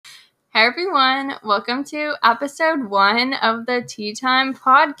Hey everyone, welcome to episode 1 of the Tea Time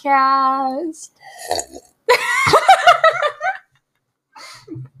Podcast.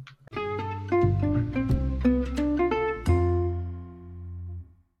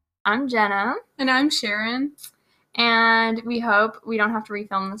 I'm Jenna. And I'm Sharon. And we hope we don't have to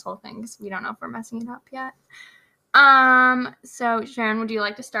refilm this whole thing because we don't know if we're messing it up yet. So Sharon, would you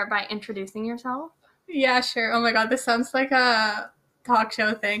like to start by introducing yourself? Yeah, sure. Oh my god, this sounds like a talk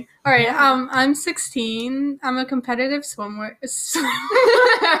show thing. All right, I'm 16. I'm a competitive swimmer. Just keep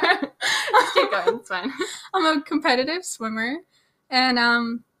going, it's fine. I'm a competitive swimmer, and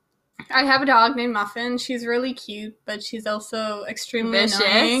I have a dog named Muffin. She's really cute, but she's also extremely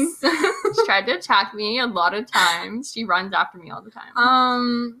annoying. She tried to attack me a lot of times. She runs after me all the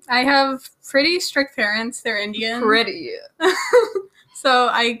time. I have pretty strict parents. They're Indian. Pretty. So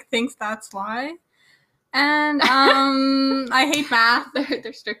I think that's why. And I hate math.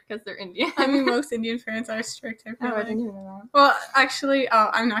 They're strict because they're Indian. I mean, most Indian parents are strict. I feel I didn't even know that. Well, actually,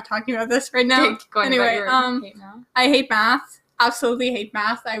 I'm not talking about this right now. Anyway, I hate math. Absolutely hate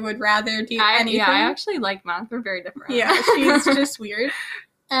math. I would rather do anything. Yeah, I actually like math. We're very different. Yeah, she's just weird.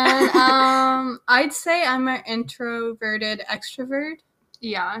 And I'd say I'm an introverted extrovert.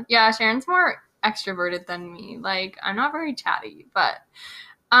 Yeah, Sharon's more extroverted than me. Like, I'm not very chatty, but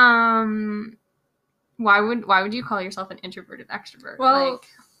why would you call yourself an introverted extrovert? Well,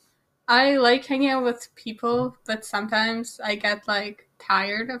 I like hanging out with people, but sometimes I get like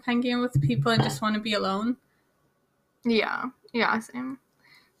tired of hanging out with people and just want to be alone. Yeah, same.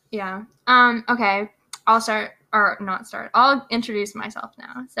 Yeah. Okay. I'll introduce myself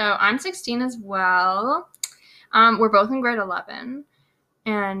now. So I'm 16 as well. We're both in grade 11,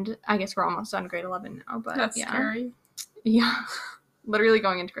 and I guess we're almost done grade 11 now. But that's scary. Yeah. Literally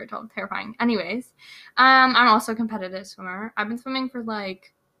going into grade 12, terrifying. Anyways, I'm also a competitive swimmer. I've been swimming for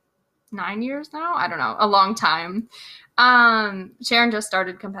like 9 years now. I don't know, a long time. Sharon just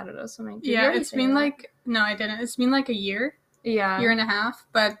started competitive swimming. Yeah, it's been like no, I didn't. It's been like a year. Yeah, year and a half.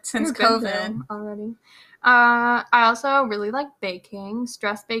 But since COVID already. I also really like baking.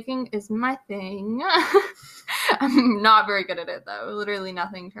 Stress baking is my thing. I'm not very good at it though. Literally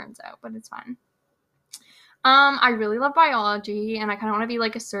nothing turns out, but it's fine. I really love biology, and I kind of want to be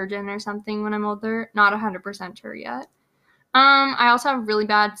like a surgeon or something when I'm older. Not 100% sure yet. I also have really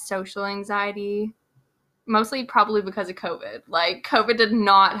bad social anxiety, mostly probably because of COVID. Like, COVID did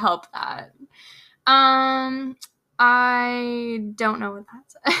not help that. I don't know what that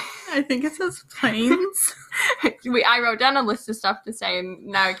says. I think it says planes. I wrote down a list of stuff to say, and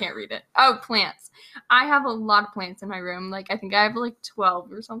now I can't read it. Oh, plants. I have a lot of plants in my room. Like, I think I have like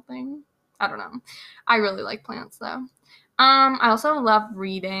 12 or something. I don't know. I really like plants, though. I also love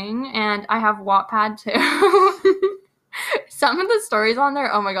reading, and I have Wattpad, too. Some of the stories on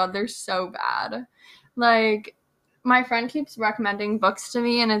there, oh my god, they're so bad. Like, my friend keeps recommending books to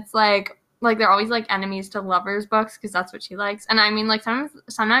me, and it's like they're always like enemies to lovers books because that's what she likes. And I mean, like,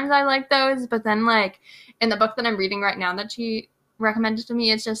 sometimes I like those, but then like in the book that I'm reading right now that she recommended to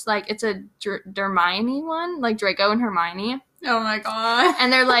me, it's just like it's a Hermione one, like Draco and Hermione. Oh my god.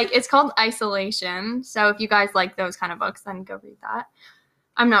 And they're like, it's called Isolation. So if you guys like those kind of books, then go read that.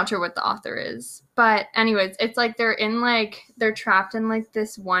 I'm not sure what the author is, but anyways, it's like they're trapped in like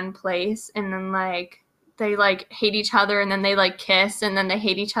this one place, and then like they like hate each other, and then they like kiss, and then they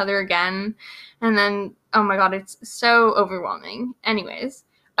hate each other again, and then oh my god, it's so overwhelming. Anyways,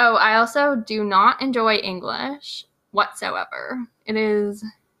 I also do not enjoy English whatsoever. It is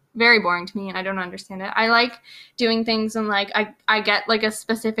very boring to me, and I don't understand it. I like doing things and like I get like a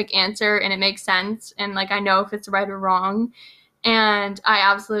specific answer and it makes sense, and like I know if it's right or wrong. And I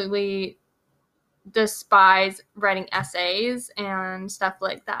absolutely despise writing essays and stuff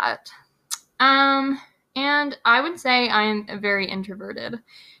like that. And I would say I'm very introverted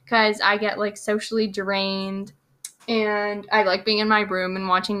because I get like socially drained, and I like being in my room and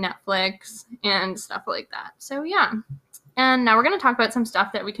watching Netflix and stuff like that. So yeah. And now we're going to talk about some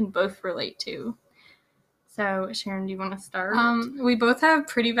stuff that we can both relate to. So, Sharon, do you want to start? We both have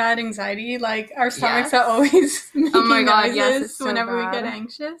pretty bad anxiety. Like, our stomachs are always making noises so whenever we get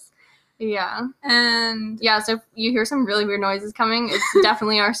anxious. Yeah. And yeah, so if you hear some really weird noises coming, it's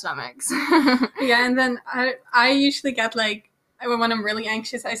definitely our stomachs. Yeah, and then I usually get like, when I'm really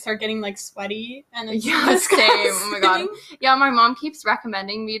anxious, I start getting like sweaty, and it's same. Oh my god. Yeah, my mom keeps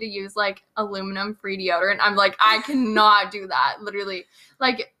recommending me to use like aluminum free deodorant. I'm like, I cannot do that. Literally,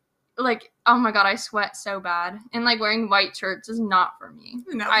 like, like, oh my god, I sweat so bad. And like wearing white shirts is not for me.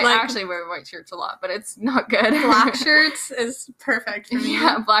 No, I like, actually wear white shirts a lot, but it's not good. black shirts is perfect for me.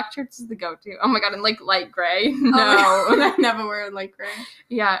 Yeah, black shirts is the go-to. Oh my god, and like light gray. No. I never wear light gray.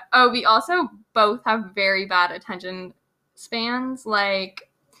 Yeah. Oh, we also both have very bad attention spans. Like,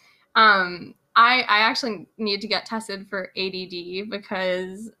 I actually need to get tested for ADD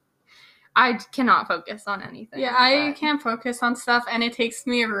because I cannot focus on anything. Yeah, I can't focus on stuff, and it takes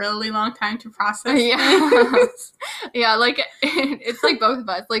me a really long time to process Yeah. things. Yeah, like, it's like both of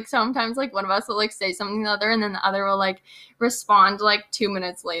us. Like, sometimes, like, one of us will, like, say something to the other, and then the other will, like, respond, like, 2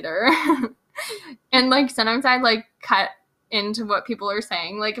 minutes later. And, like, sometimes I, like, cut into what people are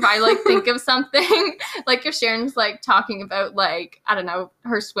saying. Like, if I, like, think of something, like, if Sharon's, like, talking about, like, I don't know,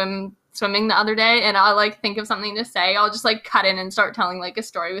 her swimming the other day, and I'll like think of something to say, I'll just like cut in and start telling like a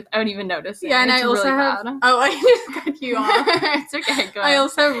story without even noticing. Yeah, and it's I also really have bad. I just cut you off. It's okay, go I ahead.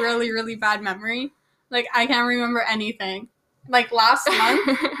 also have really, really bad memory. Like, I can't remember anything. Like, last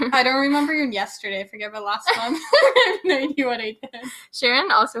month, I don't remember even yesterday. I forget about last month. I have no idea what I did.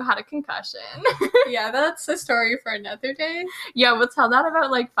 Sharon also had a concussion. Yeah, that's a story for another day. Yeah, we'll tell that about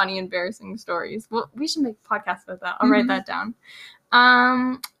like funny, embarrassing stories. Well, we should make a podcast about that. I'll write that down.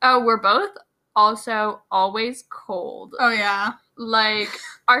 Oh, we're both also always cold. Oh, yeah. Like,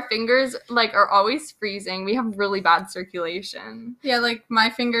 our fingers, like, are always freezing. We have really bad circulation. Yeah, like, my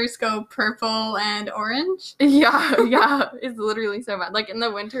fingers go purple and orange. Yeah, it's literally so bad. Like, in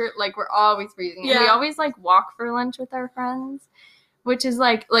the winter, like, we're always freezing. Yeah. And we always, like, walk for lunch with our friends, which is,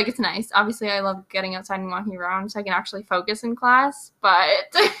 like, it's nice. Obviously, I love getting outside and walking around so I can actually focus in class,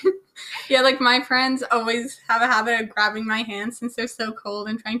 but... Yeah, like, my friends always have a habit of grabbing my hands since they're so cold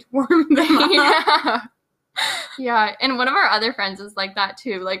and trying to warm them up. Yeah. Yeah, and one of our other friends is like that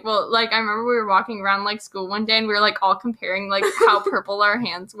too. Like, well, like I remember we were walking around like school one day and we were like all comparing like how purple our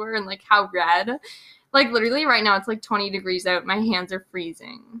hands were and like how red. Like literally right now it's like 20 degrees out. My hands are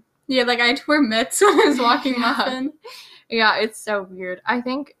freezing. Yeah, like I had to wear mitts when I was walking muffin. Yeah, it's so weird. I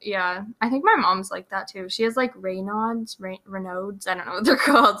think my mom's like that too. She has like Raynaud's, I don't know what they're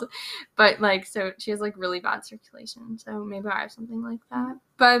called. But like, so she has like really bad circulation. So maybe I have something like that.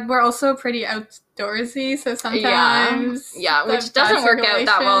 But we're also pretty outdoorsy, so sometimes... Yeah, which doesn't work out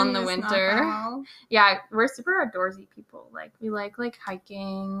that well in the winter. Yeah, we're super outdoorsy people. Like, we like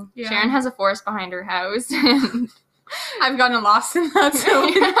hiking. Yeah. Sharon has a forest behind her house. And I've gotten lost in that so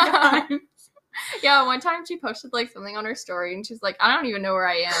many times. Yeah, one time she posted like something on her story and she's like, I don't even know where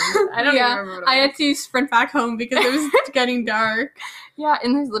I am. I don't even remember what it was. I had to sprint back home because it was getting dark. Yeah,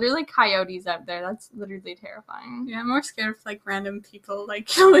 and there's literally coyotes out there. That's literally terrifying. Yeah, I'm more scared of like random people like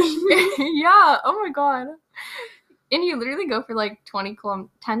killing me. Yeah, oh my god. And you literally go for like 10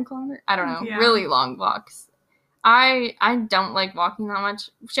 kilometers, I don't know, really long walks. I don't like walking that much.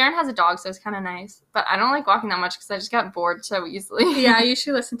 Sharon has a dog, so it's kind of nice. But I don't like walking that much because I just get bored so easily. Yeah, you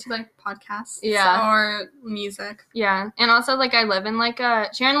should listen to, like, podcasts. Yeah. Or music. Yeah. And also, like, I live in, like,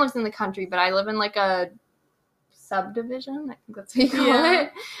 Sharon lives in the country, but I live in, like, a subdivision. I think that's what you call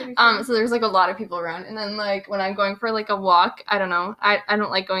it. Sure. So there's, like, a lot of people around. And then, like, when I'm going for, like, a walk, I don't know. I don't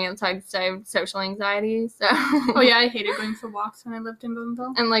like going outside because I have social anxiety, so. Oh, yeah, I hated going for walks when I lived in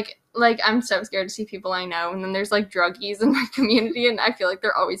Boonville. And, like, I'm so scared to see people I know. And then there's, like, druggies in my community, and I feel like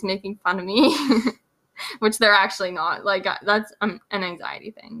they're always making fun of me. Which they're actually not. Like, that's an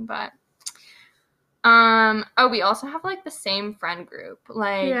anxiety thing, but. We also have, like, the same friend group,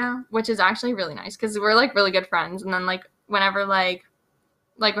 like, which is actually really nice, because we're, like, really good friends, and then, like, whenever, like,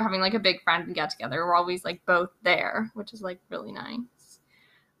 we're having, like, a big friend get-together, we're always, like, both there, which is, like, really nice.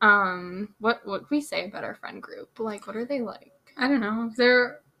 What can we say about our friend group? Like, what are they like? I don't know.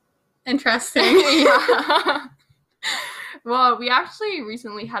 They're interesting. Yeah. Well, we actually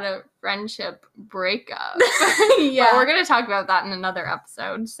recently had a friendship breakup. Yeah. But we're going to talk about that in another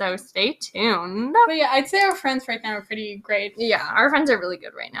episode, so stay tuned. But yeah, I'd say our friends right now are pretty great. Yeah, our friends are really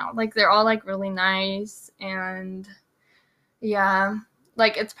good right now. Like, they're all, like, really nice, and, yeah,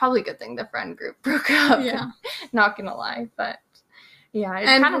 like, it's probably a good thing the friend group broke up. Yeah. Not gonna lie, but... Yeah,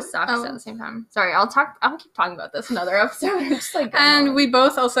 it kind of sucks at the same time. Sorry, I'll keep talking about this in another episode. Just, like, and we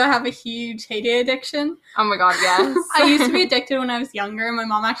both also have a huge Heyday addiction. Oh my god, yes. I used to be addicted when I was younger. My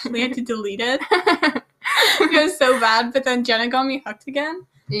mom actually had to delete it. It was so bad, but then Jenna got me hooked again.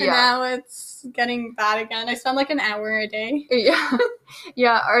 Yeah. And now it's getting bad again. I spend like an hour a day. Yeah.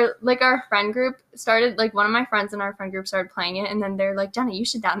 Yeah, our friend group started, like, one of my friends in our friend group started playing it, and then they're like, Jenna, you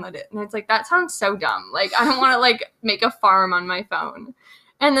should download it. And it's like, that sounds so dumb. Like, I don't want to, like, make a farm on my phone.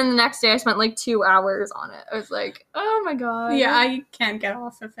 And then the next day I spent, like, 2 hours on it. I was like, oh my god. Yeah, I can't get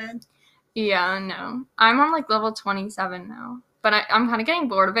off of it. Yeah, no. I'm on, like, level 27 now. but I'm kind of getting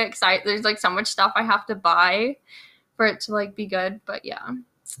bored of it because there's like so much stuff I have to buy for it to like be good. But yeah.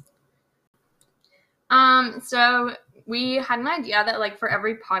 So we had an idea that like for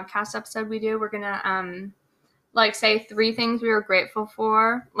every podcast episode we do, we're gonna like say 3 things we were grateful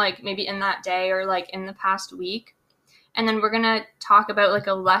for, like maybe in that day or like in the past week. And then we're going to talk about like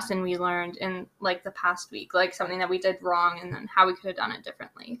a lesson we learned in like the past week, like something that we did wrong and then how we could have done it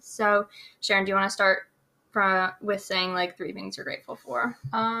differently. So Sharon, do you want to start with saying like 3 things you're grateful for?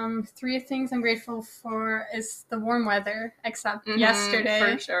 3 things I'm grateful for is the warm weather, except yesterday.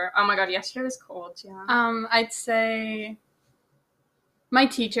 For sure. Oh my God, yesterday was cold. Yeah. I'd say my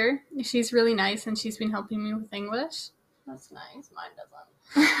teacher. She's really nice and she's been helping me with English. That's nice. Mine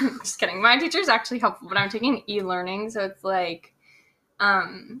doesn't. Just kidding. My teacher's actually helpful, but I'm taking e-learning, so it's like I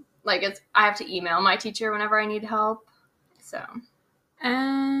have to email my teacher whenever I need help. So.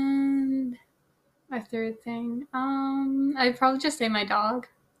 And my 3rd thing, I'd probably just say my dog.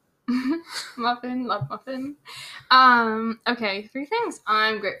 Muffin, love Muffin. Okay, 3 things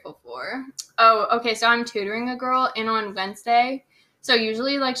I'm grateful for. Oh, okay, so I'm tutoring a girl in on Wednesday. So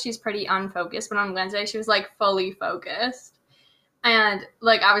usually, like, she's pretty unfocused, but on Wednesday she was, like, fully focused. And,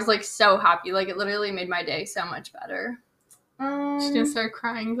 like, I was, like, so happy. Like, it literally made my day so much better. She didn't start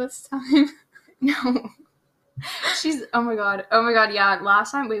crying this time. No. Oh my god, yeah.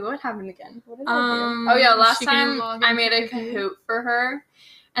 Last time, wait, what happened again? What did I do? Oh, yeah, last time I made a Kahoot for her.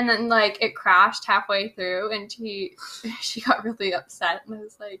 And then, like, it crashed halfway through, and she got really upset. And I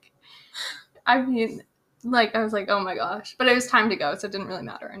was like, I mean... Like, I was like, oh my gosh. But it was time to go, so it didn't really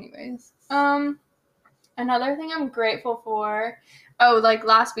matter anyways. Another thing I'm grateful for, like,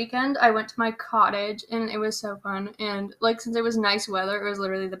 last weekend, I went to my cottage, and it was so fun. And, like, since it was nice weather, it was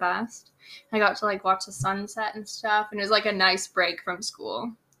literally the best. I got to, like, watch the sunset and stuff, and it was, like, a nice break from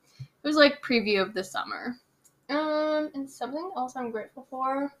school. It was, like, preview of the summer. And something else I'm grateful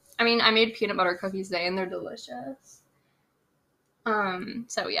for. I mean, I made peanut butter cookies today, and they're delicious.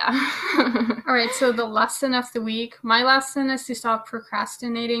 So yeah. All right, so the lesson of the week. My lesson is to stop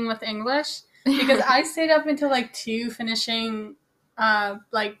procrastinating with English because I stayed up until like 2 finishing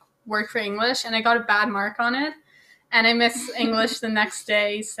like work for English and I got a bad mark on it and I missed English the next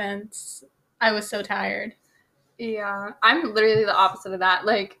day since I was so tired. Yeah, I'm literally the opposite of that.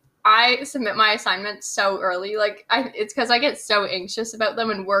 Like, I submit my assignments so early. Like, it's because I get so anxious about them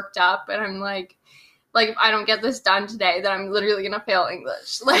and worked up, and I'm like, if I don't get this done today, then I'm literally going to fail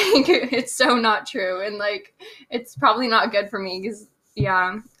English. Like, it's so not true. And, like, it's probably not good for me because,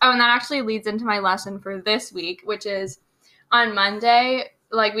 yeah. Oh, and that actually leads into my lesson for this week, which is on Monday,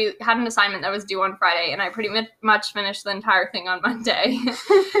 like, we had an assignment that was due on Friday, and I pretty much finished the entire thing on Monday.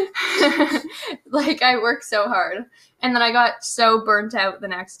 Like, I worked so hard. And then I got so burnt out the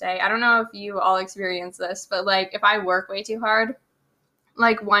next day. I don't know if you all experience this, but, like, if I work way too hard,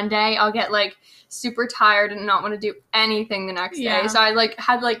 like, one day I'll get, like, super tired and not want to do anything the next day. So I, like,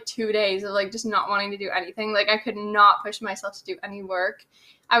 had, like, 2 days of, like, just not wanting to do anything. Like, I could not push myself to do any work.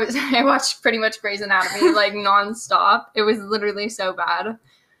 I watched pretty much Grey's Anatomy, like, nonstop. It was literally so bad.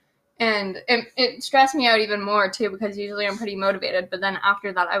 And it stressed me out even more, too, because usually I'm pretty motivated. But then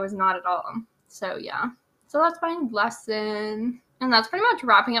after that, I was not at all. So, yeah. So that's my lesson. And that's pretty much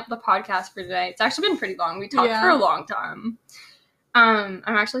wrapping up the podcast for today. It's actually been pretty long. We talked for a long time. I'm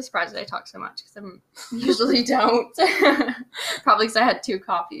actually surprised that I talk so much because I usually don't. Probably because I had 2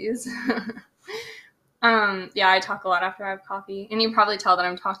 coffees. Yeah, I talk a lot after I have coffee, and you can probably tell that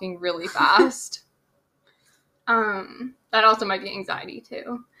I'm talking really fast. That also might be anxiety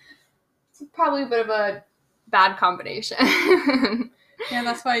too. It's probably a bit of a bad combination. Yeah,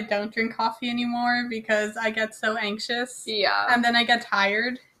 that's why I don't drink coffee anymore because I get so anxious. Yeah. And then I get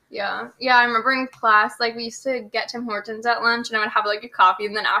tired. Yeah, I remember in class, like, we used to get Tim Hortons at lunch, and I would have, like, a coffee,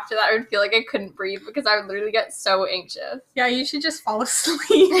 and then after that, I would feel like I couldn't breathe because I would literally get so anxious. Yeah, you should just fall asleep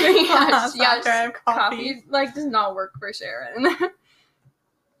in class after I have coffee. Like, does not work for Sharon.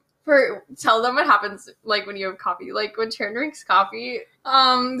 Tell them what happens, like, when you have coffee. Like, when Sharon drinks coffee...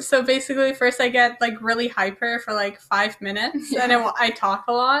 So basically, first I get, like, really hyper for, like, 5 minutes, and I talk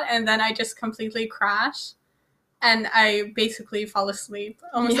a lot, and then I just completely crash. And I basically fall asleep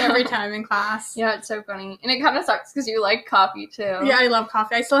almost every time in class. Yeah, it's so funny. And it kind of sucks because you like coffee, too. Yeah, I love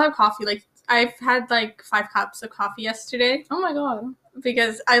coffee. I still have coffee. Like, I've had, like, 5 cups of coffee yesterday. Oh, my God.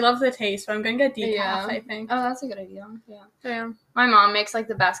 Because I love the taste, so I'm going to get decaf, I think. Oh, that's a good idea. Yeah. My mom makes, like,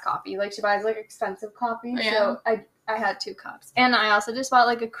 the best coffee. Like, she buys, like, expensive coffee. Yeah. So I had 2 cups. And I also just bought,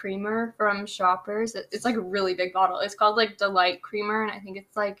 like, a creamer from Shoppers. It's, like, a really big bottle. It's called, like, Delight Creamer, and I think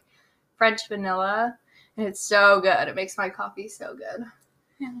it's, like, French vanilla. And it's so good. It makes my coffee so good.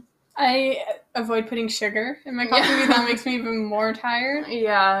 Yeah. I avoid putting sugar in my coffee because that makes me even more tired.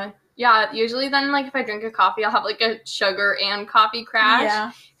 Yeah. Yeah, usually then, like, if I drink a coffee, I'll have, like, a sugar and coffee crash.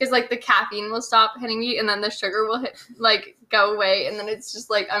 Yeah. Because, like, the caffeine will stop hitting me, and then the sugar will, go away, and then it's just,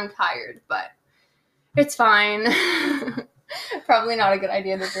 like, I'm tired. But it's fine. Probably not a good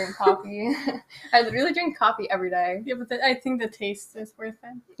idea to drink coffee. I literally drink coffee every day. Yeah, but I think the taste is worth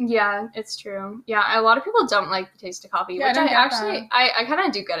it. Yeah, it's true. Yeah, a lot of people don't like the taste of coffee, Yeah, which I kind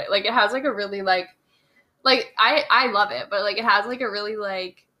of do get it. Like, it has, like, a really, like, I love it, but, like, it has, like, a really,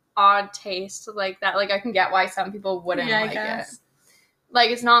 like, odd taste like that. Like, I can get why some people wouldn't like it. Like,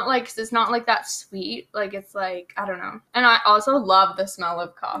 it's not like that sweet. Like, it's like, I don't know. And I also love the smell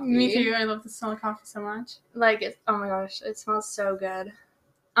of coffee. Me too. I love the smell of coffee so much. Like, it's, oh my gosh, it smells so good.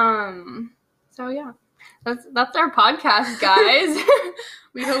 So yeah, that's our podcast, guys.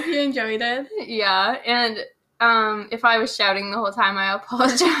 We hope you enjoyed it. Yeah, and if I was shouting the whole time, I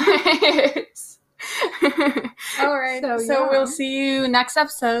apologize. All right. So we'll see you next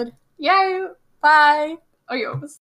episode. Yay! Bye. Adios.